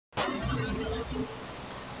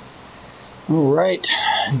All right,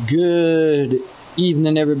 good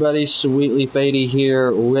evening, everybody. Sweetly Fady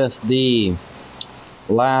here with the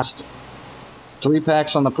last 3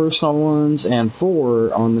 packs on the personal ones and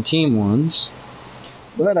 4 on the team ones.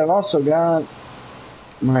 But I've also got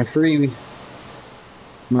my free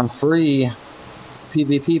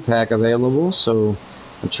PVP pack available, so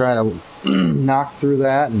I'll try to knock through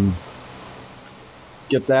that and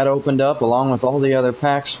get that opened up along with all the other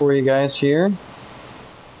packs for you guys here.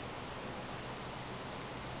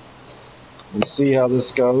 We'll see how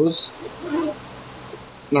this goes.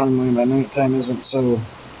 Normally my nighttime isn't so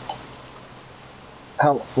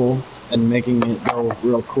helpful in making it go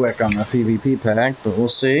real quick on the PvP pack, but we'll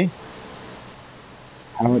see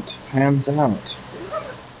how it pans out.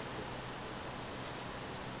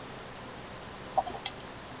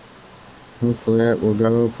 Hopefully it will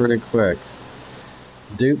go pretty quick.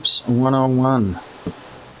 Dupes 101.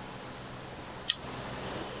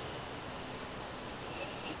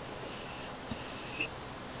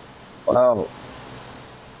 Wow.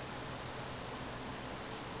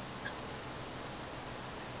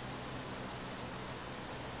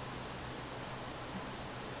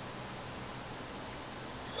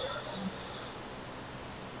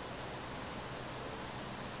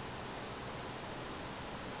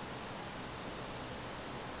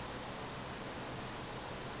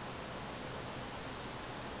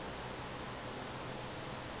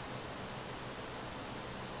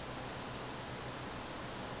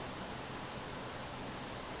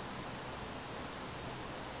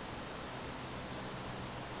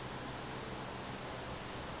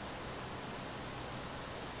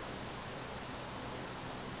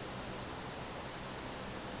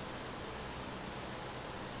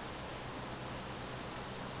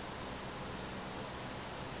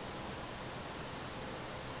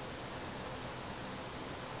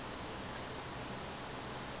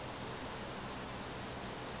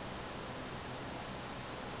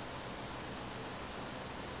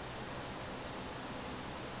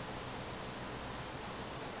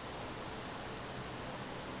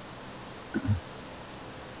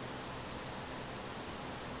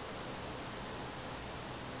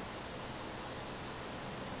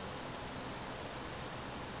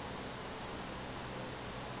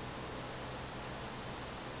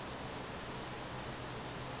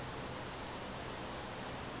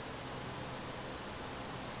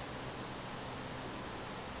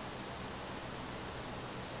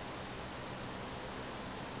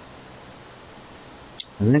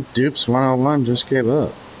 I think Dupes 101 just gave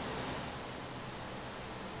up.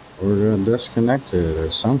 Or disconnected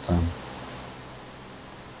or something.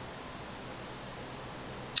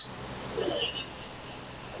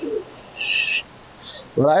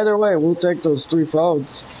 But either way, we'll take those 3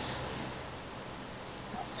 votes.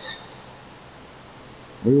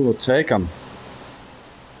 We will take them.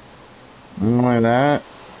 Not only that,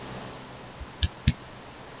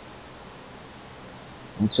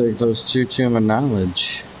 we'll take those 2 Tomb of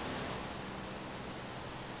Knowledge.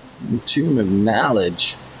 Tomb of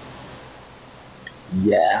Knowledge.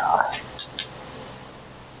 Yeah.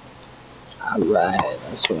 Alright,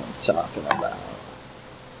 that's what I'm talking about.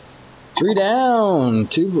 3 down.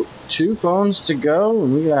 Two phones to go,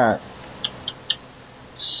 and we got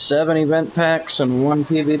 7 event packs and 1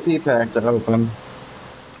 PvP pack to open.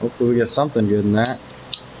 Hopefully we get something good in that.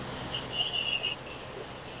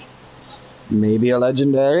 Maybe a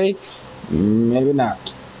legendary, maybe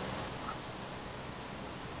not.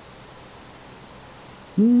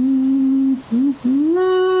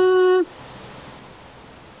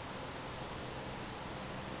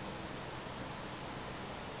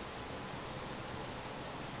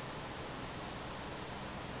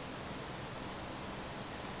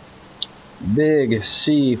 Big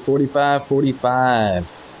C 4545.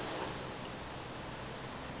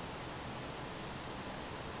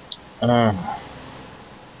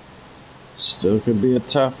 Still could be a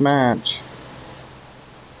tough match.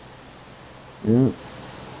 Yep.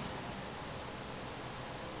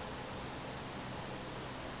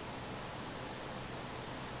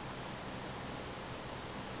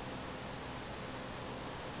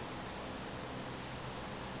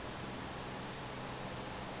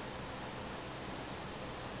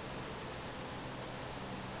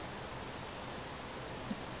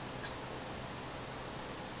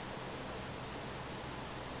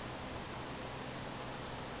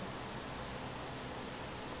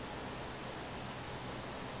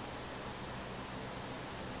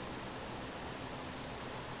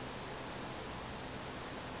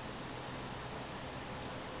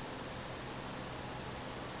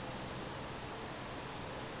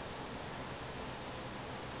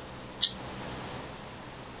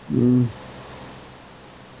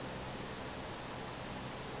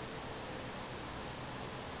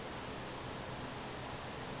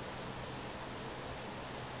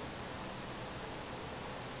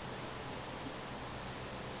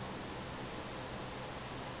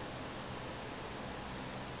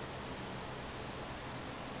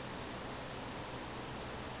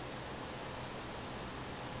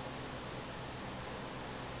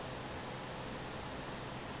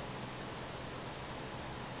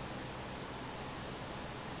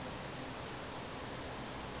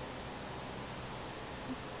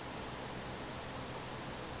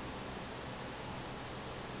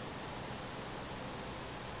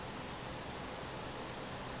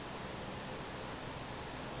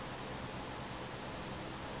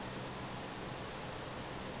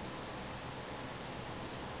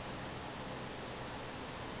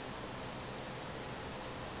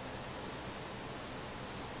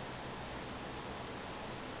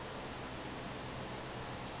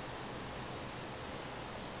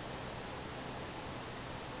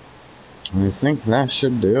 I think that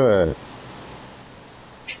should do it.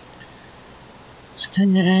 It's a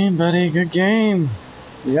good game, buddy. Good game.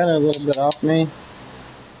 You got a little bit off me.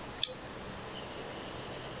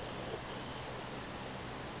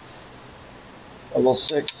 Level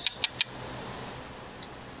 6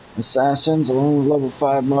 Assassins along with level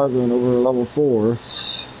 5 Marvin over level 4.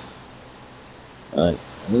 But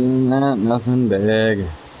other than that, nothing big.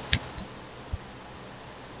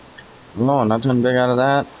 Oh, nothing big out of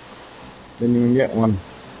that. Didn't even get one.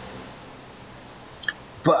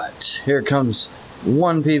 But here comes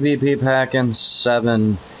 1 PvP pack and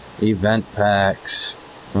 7 event packs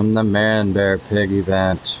from the Man Bear Pig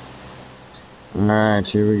event. Alright,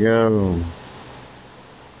 here we go.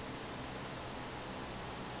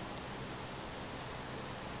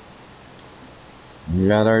 We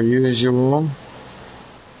got our usual.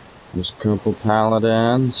 There's a couple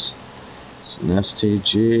paladins. It's an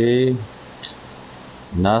STG.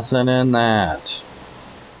 Nothing in that.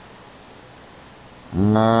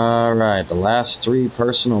 Alright, the last 3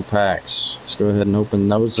 personal packs. Let's go ahead and open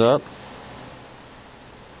those up.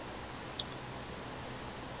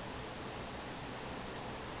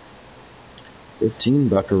 $15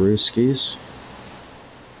 buckarooskies.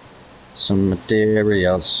 Some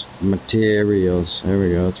materials. There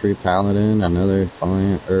we go. 3 paladin, another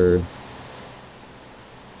Defiant,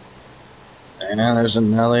 and now there's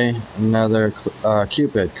another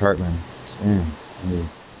Cupid Cartman. Damn.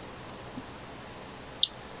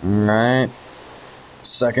 Alright.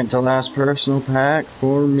 Second to last personal pack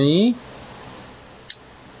for me.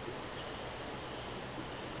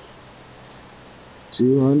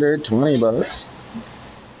 $220.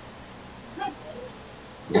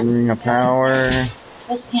 Ring of Power.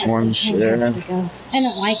 1 share. I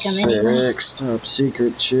don't like them anymore. 6 top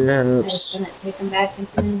secret chips. I just didn't take them back in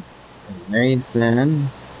time. Nathan.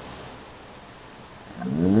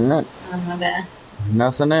 Oh, my bad.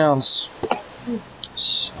 Nothing else.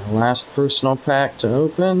 Last personal pack to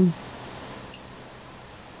open.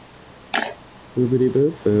 Boopity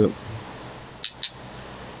boop boop.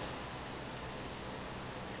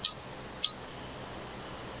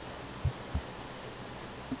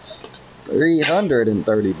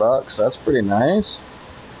 $330. That's pretty nice.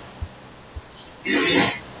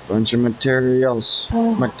 Bunch of materials.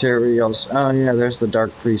 Oh yeah, there's the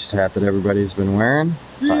Dark Priest hat that everybody's been wearing.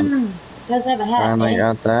 Does have a hat. Finally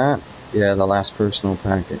got that. Yeah, the last personal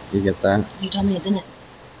packet. You get that? You told me it didn't.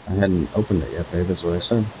 I hadn't opened it yet, babe. That's what I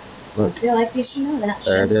said. Look. I feel like you should know that.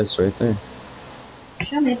 There it is, right there.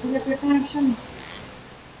 Show me. Pick up your phone. Show me.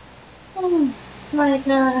 Oh, it's like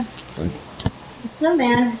a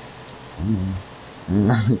snowman.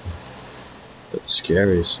 That's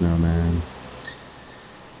scary, snowman.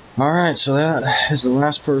 Alright, so that is the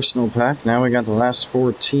last personal pack. Now we got the last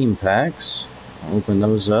 4 team packs. I'll open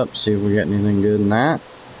those up, see if we get anything good in that.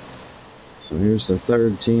 So here's the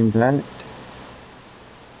 3rd team pack.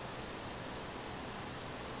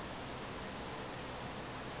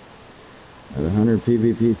 Got 100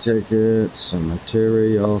 PvP tickets, some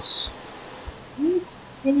materials. You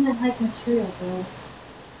seem to like material, bro.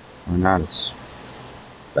 Or not, it's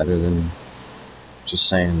better than just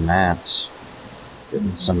saying mats.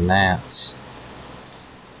 Getting some mats.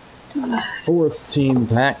 4th team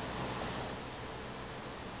pack.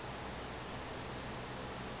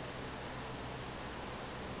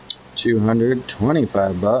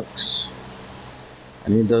 $225. I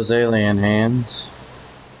need those alien hands.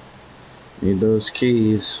 Need those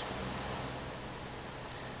keys.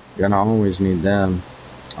 Gonna always need them.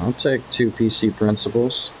 I'll take 2 PC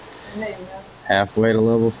principles. There you go. Halfway to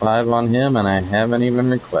level 5 on him, and I haven't even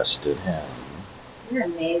requested him. You're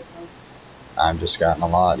amazing. I've just gotten a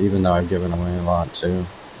lot, even though I've given away a lot too.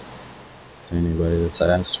 To anybody that's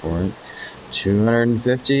asked for it.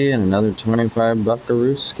 250 and another 25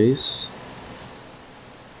 buckarooskies.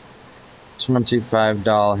 25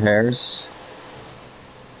 doll hairs.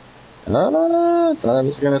 Thought I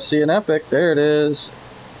was gonna see an epic. There it is.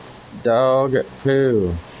 Dog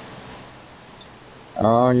poo.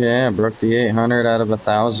 Oh yeah, broke the 800 out of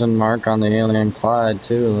 1,000 mark on the Alien Clyde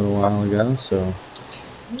too a little while ago, so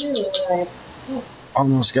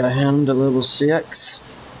almost got him to level 6.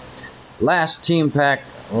 Last team pack,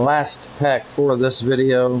 last pack for this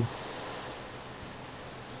video.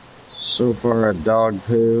 So far a dog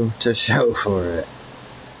poo to show for it.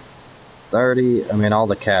 30, I mean all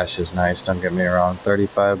the cash is nice, don't get me wrong.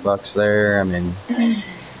 35 bucks there, I mean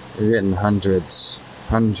you're getting hundreds.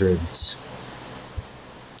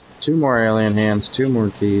 2 more alien hands, 2 more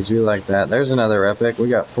keys, we like that. There's another epic, we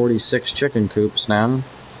got 46 chicken coops now.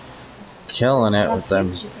 Killing it with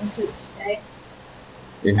them.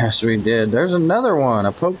 Yes, we did. There's another one.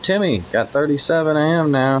 A Pope Timmy. Got 37 of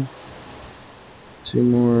him now. 2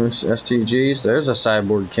 more STGs. There's a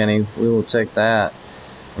Cyborg Kenny. We will take that.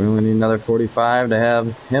 We only need another 45 to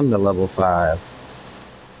have him to level 5.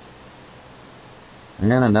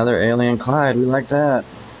 And another Alien Clyde. We like that.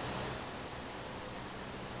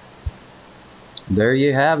 There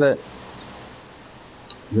you have it.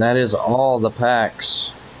 That is all the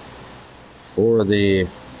packs for the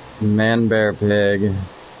Man Bear Pig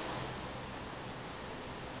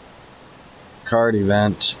card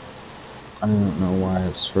event. I don't know why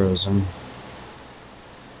it's frozen.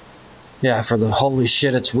 Yeah, for the holy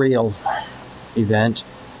shit it's real event.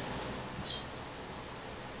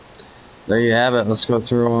 There you have it. Let's go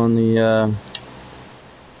through on the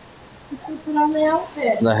Let's go put on the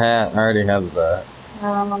outfit. the hat. I already have that.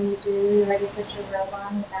 You do. You already put your robe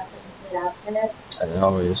on. You have the complete outfit. I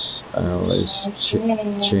always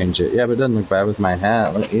change it. Yeah, but it doesn't look bad with my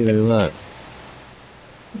hat. Look, either look.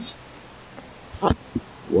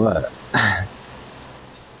 What?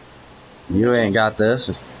 You ain't got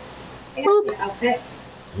this. I got the outfit.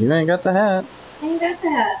 You ain't got the hat. I ain't got the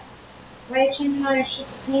hat. Why are you changing all your shit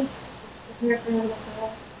to pink? To prepare for the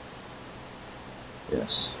girl?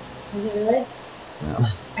 Yes. Is it really? No.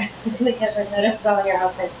 Because I've noticed all your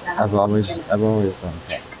outfits now. I've always done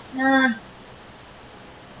pink. Nah.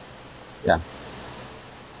 Yeah.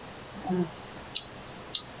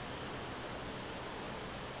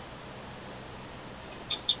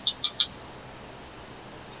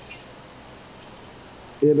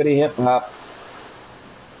 Hibbity hip hop.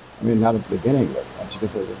 I mean, not at the beginning, but that's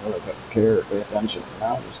because I didn't really care or pay attention.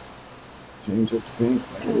 Now just change it to pink,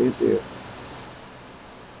 make it easier.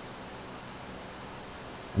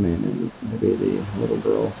 I mean, and maybe the little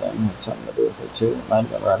girl thing had something to do with it too. It might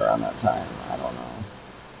have been right around that time. I don't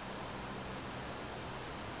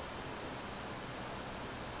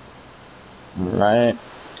know. Alright.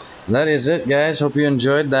 That is it, guys. Hope you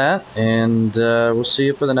enjoyed that. And we'll see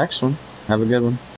you for the next one. Have a good one.